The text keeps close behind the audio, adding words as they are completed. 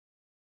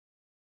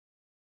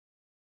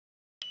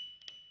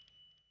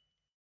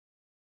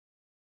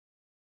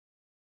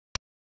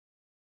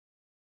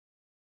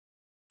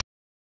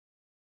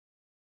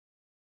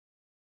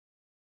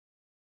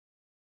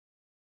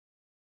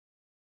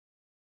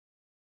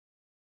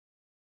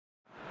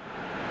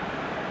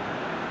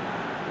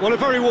Well, a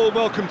very warm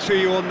welcome to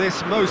you on this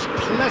most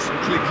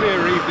pleasantly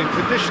clear evening.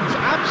 Conditions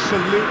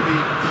absolutely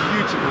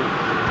beautiful.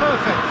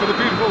 Perfect for the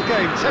beautiful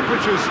game.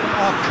 Temperatures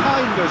are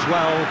kind as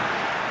well.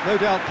 No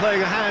doubt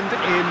playing a hand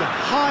in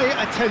high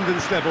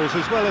attendance levels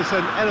as well as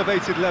an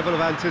elevated level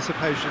of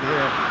anticipation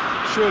here.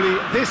 Surely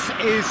this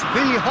is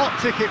the hot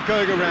ticket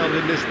going around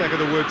in this neck of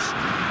the woods.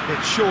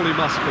 It surely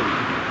must be.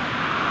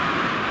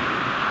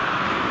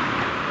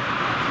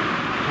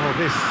 Oh,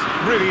 this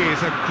really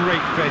is a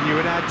great venue.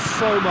 It adds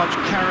so much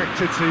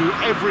character to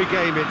every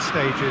game it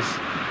stages.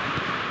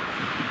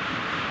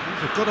 Things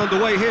have got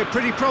underway here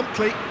pretty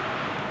promptly.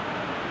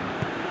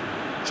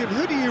 Jim,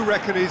 who do you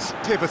reckon is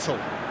pivotal?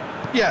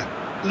 Yeah,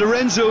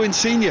 Lorenzo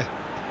Insigne.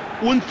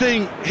 One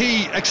thing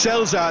he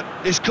excels at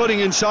is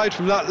cutting inside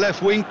from that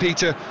left wing,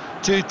 Peter,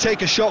 to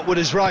take a shot with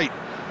his right.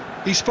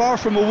 He's far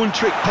from a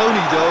one-trick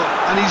pony, though,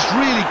 and he's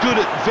really good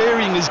at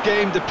varying his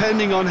game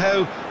depending on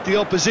how the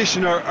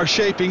opposition are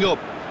shaping up.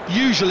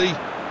 Usually,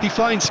 he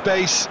finds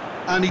space,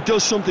 and he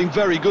does something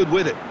very good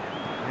with it.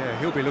 Yeah,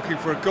 he'll be looking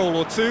for a goal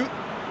or two.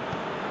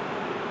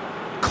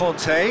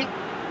 Conte.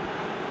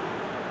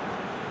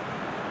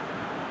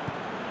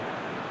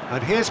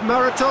 And here's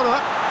Maradona.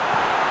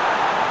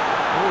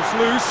 Ball's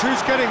loose,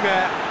 who's getting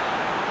there?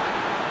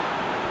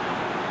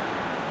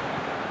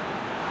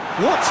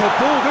 What a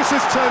ball this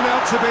has turned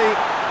out to be.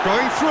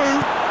 Going through.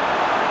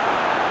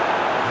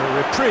 A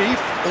reprieve,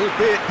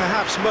 albeit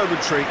perhaps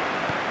momentary.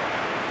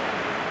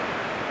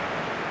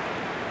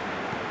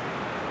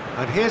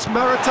 And here's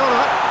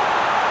Maradona.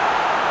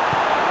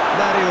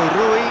 Mario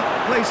Rui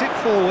plays it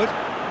forward.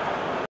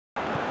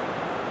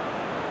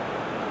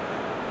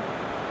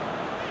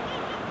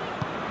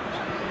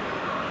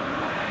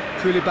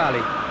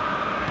 Koulibaly.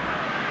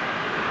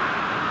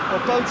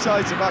 Well, both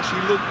sides have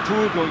actually looked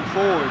poor going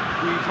forward.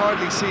 We've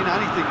hardly seen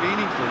anything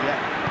meaningful yet.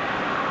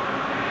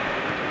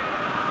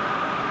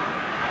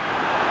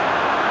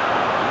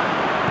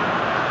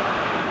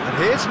 And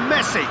here's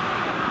Messi.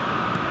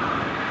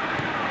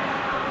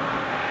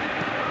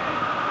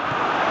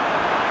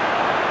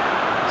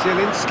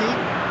 Zielinski.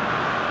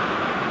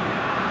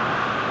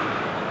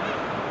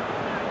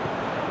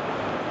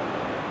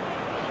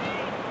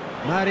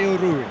 Mario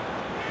Rui.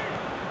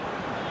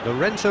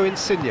 Lorenzo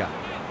Insigne.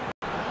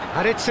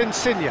 And it's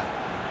Insigne.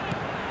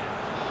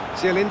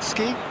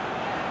 Zielinski.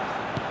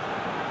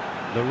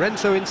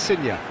 Lorenzo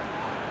Insigne.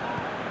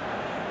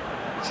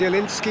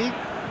 Zielinski.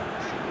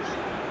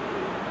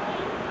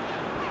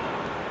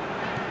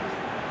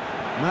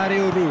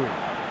 Mario Rui.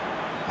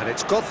 And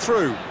it's got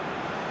through.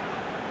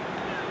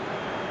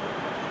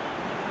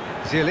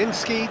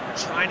 Zielinski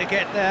trying to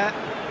get there.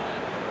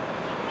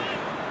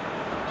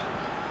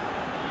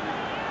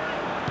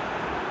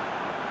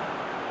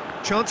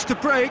 Chance to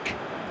break.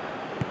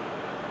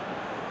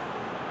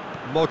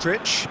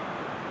 Modric.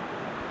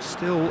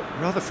 Still,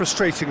 rather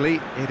frustratingly,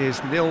 it is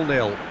 0-0.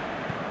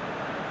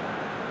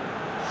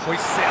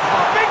 Hoists it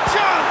hard. Big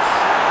chance!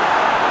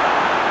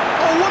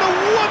 Oh, what a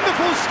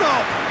wonderful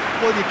stop!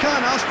 Well, you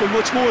can't ask for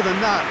much more than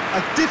that.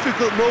 A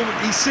difficult moment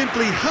he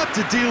simply had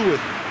to deal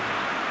with.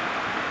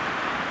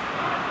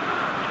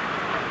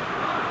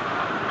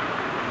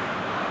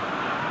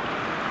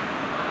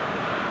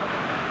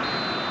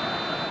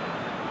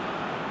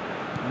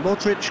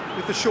 Modric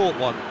with the short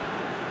one.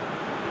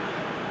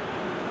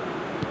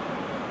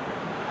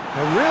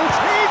 A real...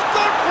 He's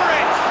gone for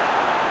it!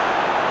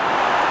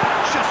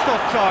 Just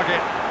off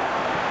target.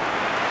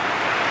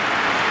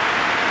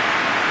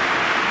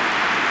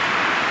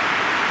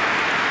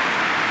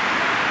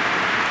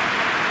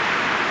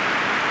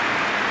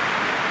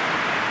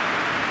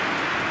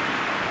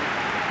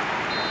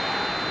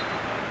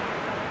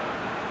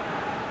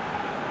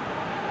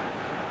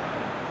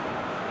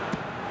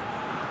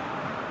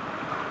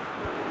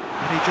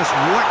 And he just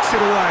whacks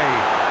it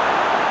away.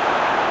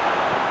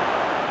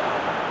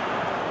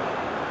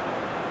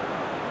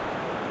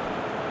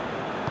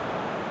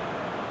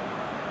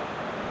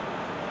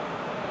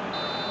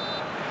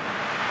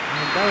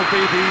 That'll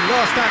be the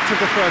last act of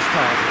the first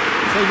half.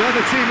 So neither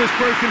team has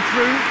broken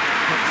through,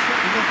 but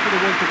certainly not for the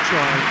want of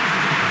trying.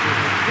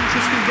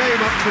 Interesting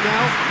game up to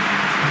now,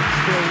 and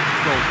still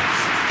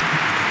goals.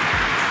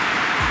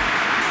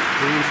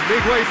 The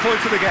midway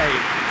point of the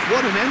game.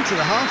 What an end to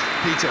the half,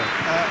 Peter.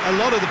 A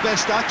lot of the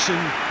best action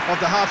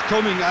of the half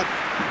coming at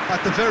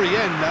the very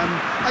end, and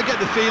I get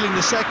the feeling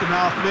the second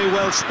half may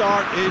well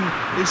start in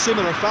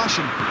similar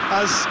fashion,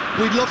 as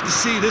we'd love to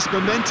see this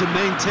momentum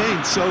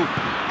maintained, so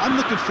I'm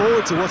looking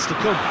forward to what's to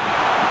come.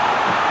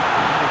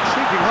 An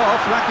intriguing half,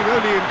 lacking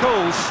only in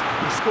goals.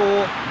 The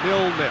score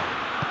 0-0.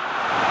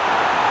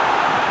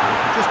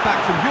 Just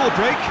back from your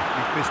break,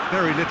 you've missed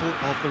very little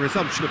of the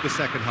resumption of the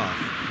second half.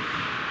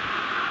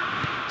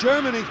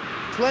 Germany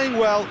playing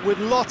well with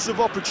lots of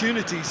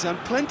opportunities and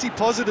plenty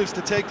positives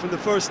to take from the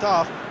first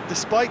half.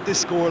 Despite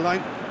this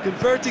scoreline,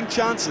 converting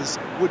chances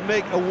would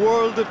make a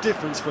world of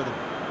difference for them.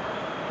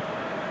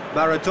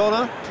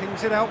 Maradona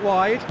pings it out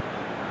wide,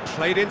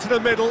 played into the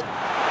middle.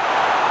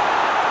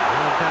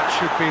 And that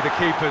should be the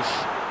keepers.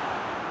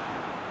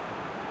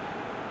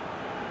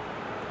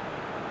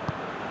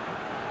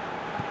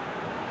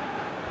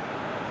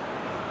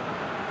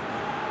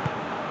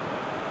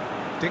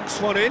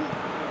 Dinks one in.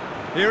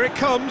 Here it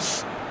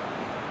comes.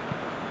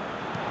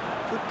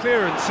 Good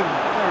clearance and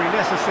very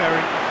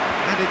necessary.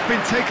 And it's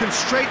been taken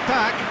straight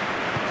back.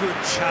 Good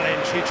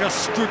challenge, he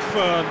just stood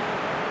firm.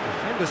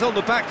 Defenders on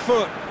the back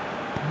foot.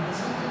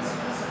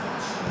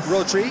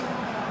 Rodri.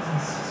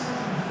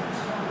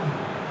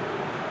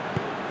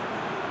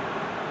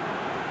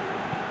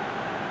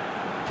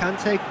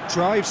 Kante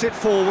drives it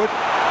forward.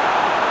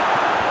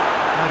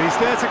 And he's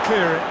there to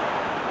clear it.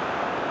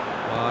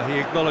 Well, he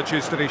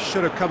acknowledges that he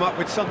should have come up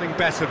with something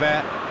better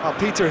there.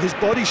 Peter, his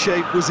body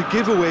shape was a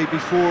giveaway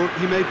before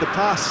he made the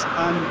pass,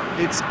 and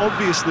its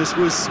obviousness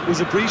was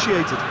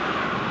appreciated.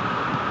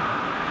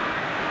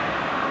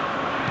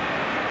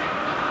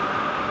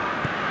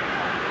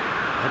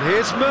 And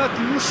here's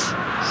Mertens.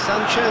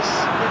 Sanchez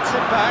gets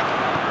it back.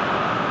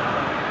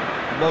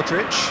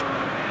 Modric.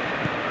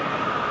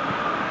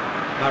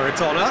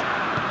 Maradona.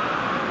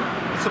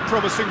 It's a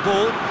promising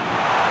ball.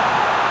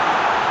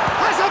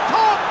 Has a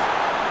pop!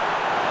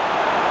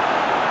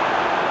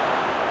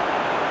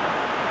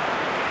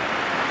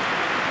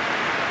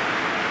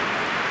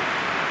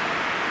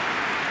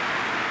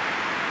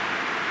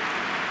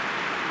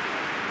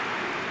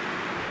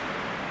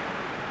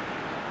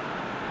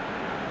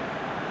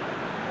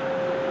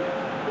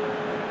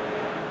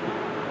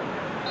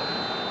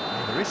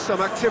 There is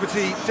some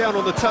activity down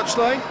on the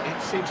touchline.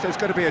 It seems there's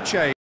going to be a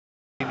change.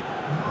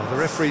 Well, the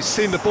referee's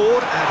seen the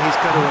board and he's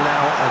going to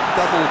allow a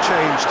double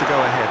change to go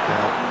ahead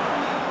now.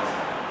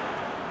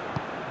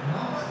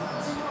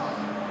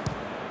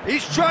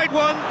 He's tried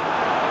one.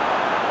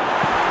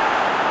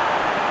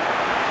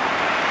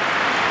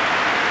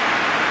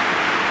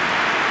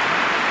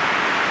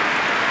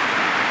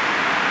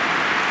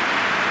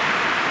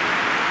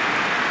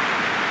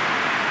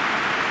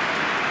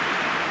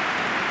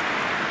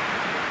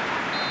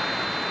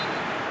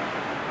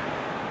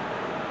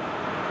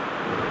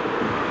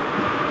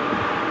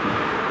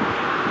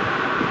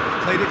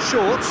 Played it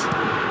short. The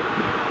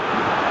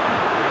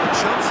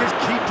chances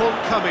keep on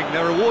coming.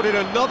 They're awarded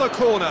another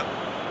corner.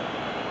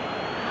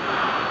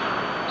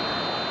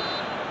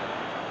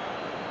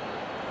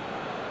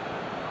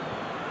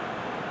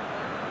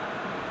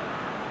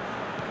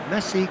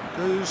 Messi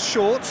goes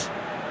short.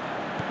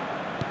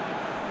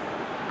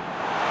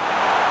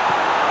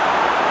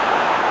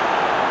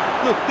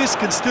 Look, this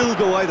can still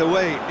go either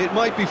way. It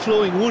might be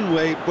flowing one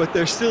way, but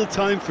there's still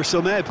time for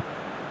some ebb.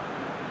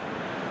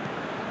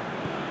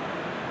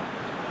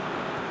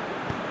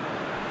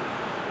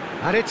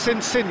 And it's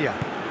Insigne.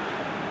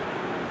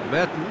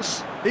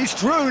 Mertens. He's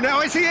through,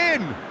 now is he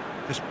in?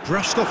 Just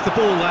brushed off the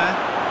ball there.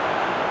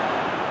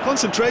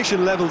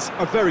 Concentration levels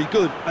are very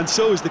good, and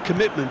so is the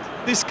commitment.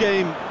 This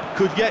game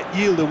could yet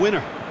yield a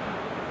winner.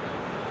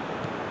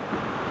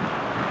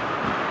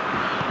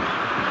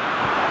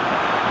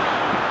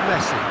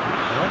 Messi.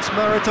 Now it's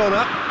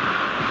Maradona.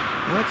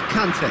 Now it's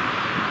Kante.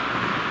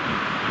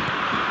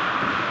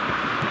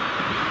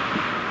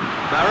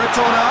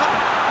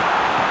 Maradona.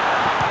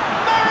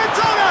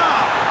 Maradona!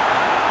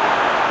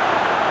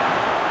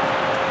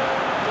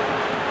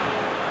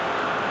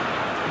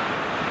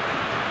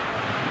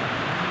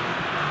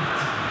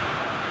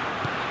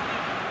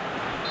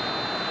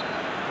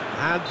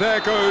 And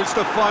there goes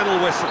the final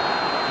whistle.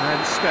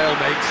 And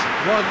stalemate.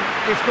 One,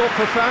 if not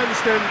for fans,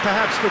 then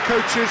perhaps for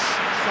coaches,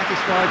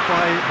 satisfied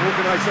by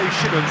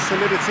organisation and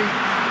solidity.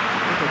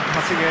 A little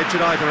cutting edge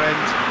at either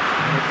end,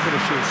 and it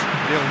finishes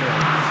 0-0.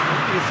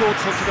 Your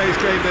thoughts on today's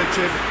game then,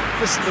 Jim?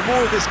 Listen, the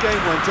more this game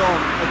went on,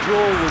 a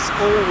draw was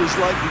always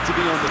likely to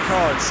be on the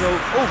card. So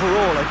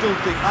overall, I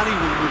don't think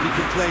anyone will be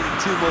complaining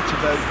too much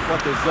about what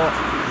they've got.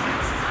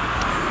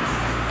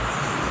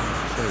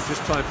 So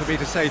just time for me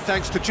to say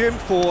thanks to Jim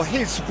for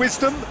his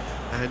wisdom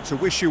and to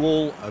wish you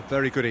all a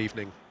very good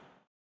evening.